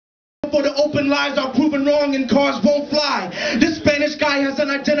for the open lies are proven wrong and cars won't fly. This Spanish guy has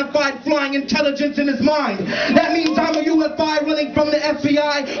unidentified flying intelligence in his mind. That means I'm a UFI running from the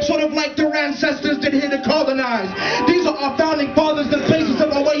FBI, sort of like their ancestors did here to colonize. These are our founding fathers, the basis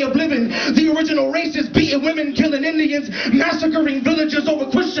of our way of living. The original races beating women, killing Indians, massacring villagers over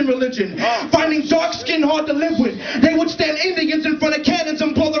Christian religion. Finding dark skin hard to live with. They would stand Indians in front of cannons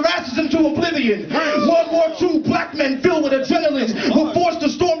and blow their asses into oblivion. World War II, black men filled with adrenaline were forced to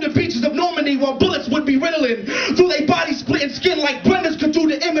storm the beaches of Normandy while bullets would be riddling through their bodies, splitting skin like blenders could do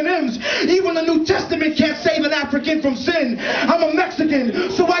to M&Ms. Even the New Testament can't save an African from sin. I'm a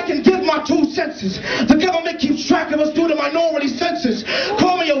Mexican, so I can give my 2 senses. The government keeps track of us through the minority census.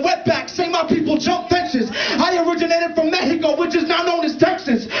 Call me a wetback, say my people jump fences. I originated from Mexico, which is now known as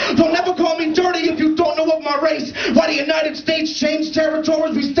Texas. Don't ever call me dirty if you don't know of my race. Why the United States changed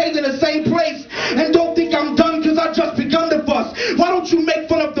territories, we stayed in the same place. And don't think I'm done, cause I just begun to fuss. Why don't you make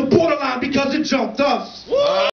fun of the borderline because it jumped us?